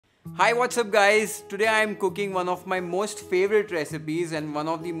Hi, what's up guys? Today I am cooking one of my most favorite recipes and one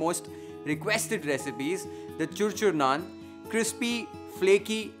of the most requested recipes, the Chur Chur Naan. Crispy,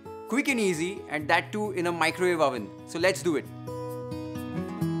 flaky, quick and easy, and that too in a microwave oven. So let's do it.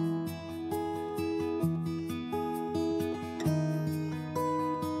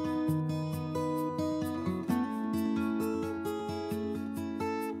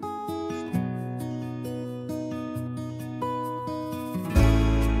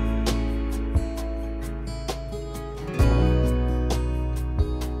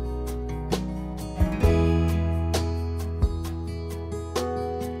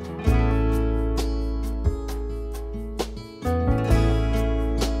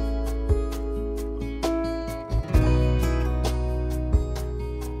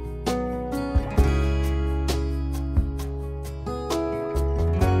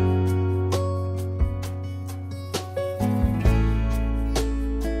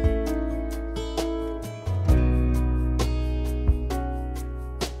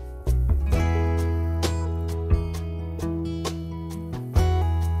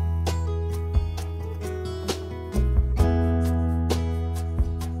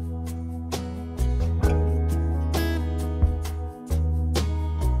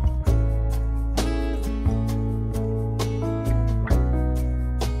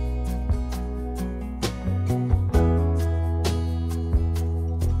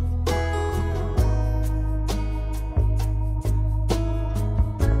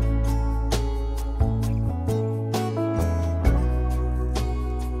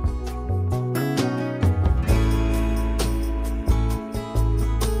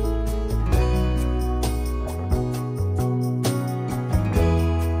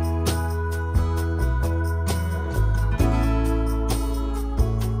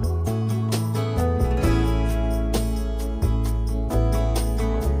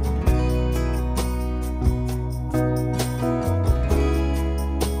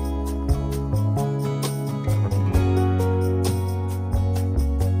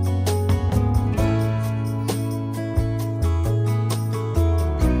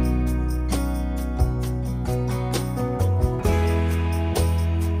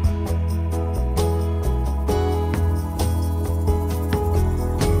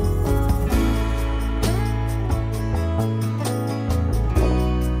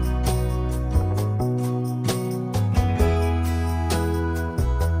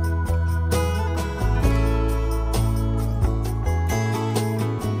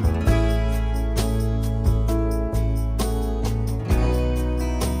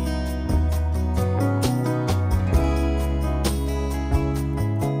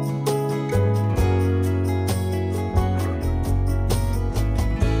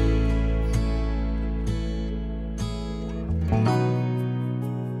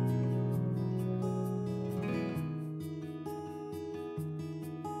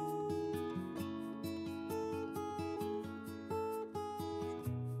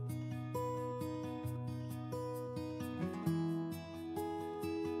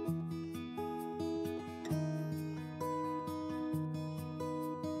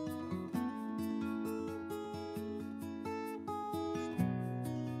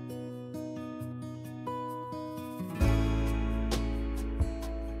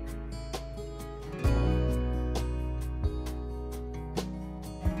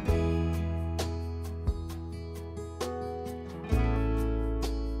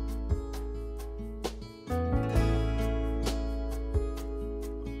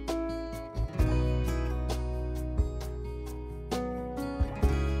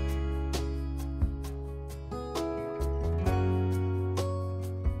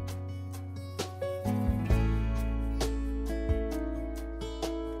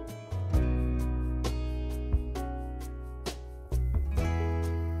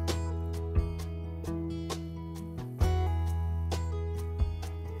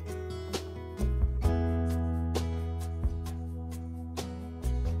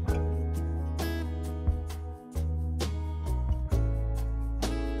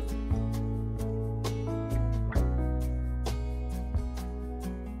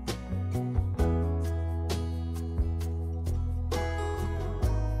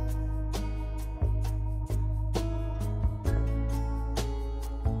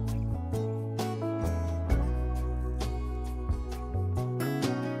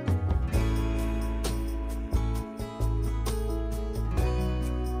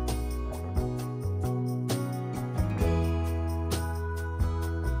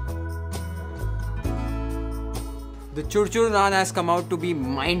 The Chur Chur Naan has come out to be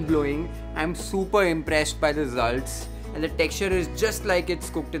mind-blowing. I'm super impressed by the results. and the texture is just like it's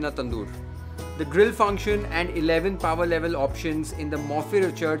cooked in a tandoor. The grill function and 11 power level options in the Morphy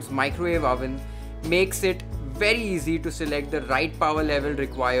Richards Microwave Oven makes it very easy to select the right power level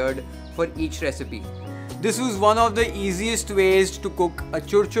required for each recipe. This was one of the easiest ways to cook a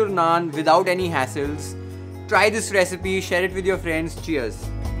Chur Chur Naan without any hassles. Try this recipe, share it with your friends. Cheers!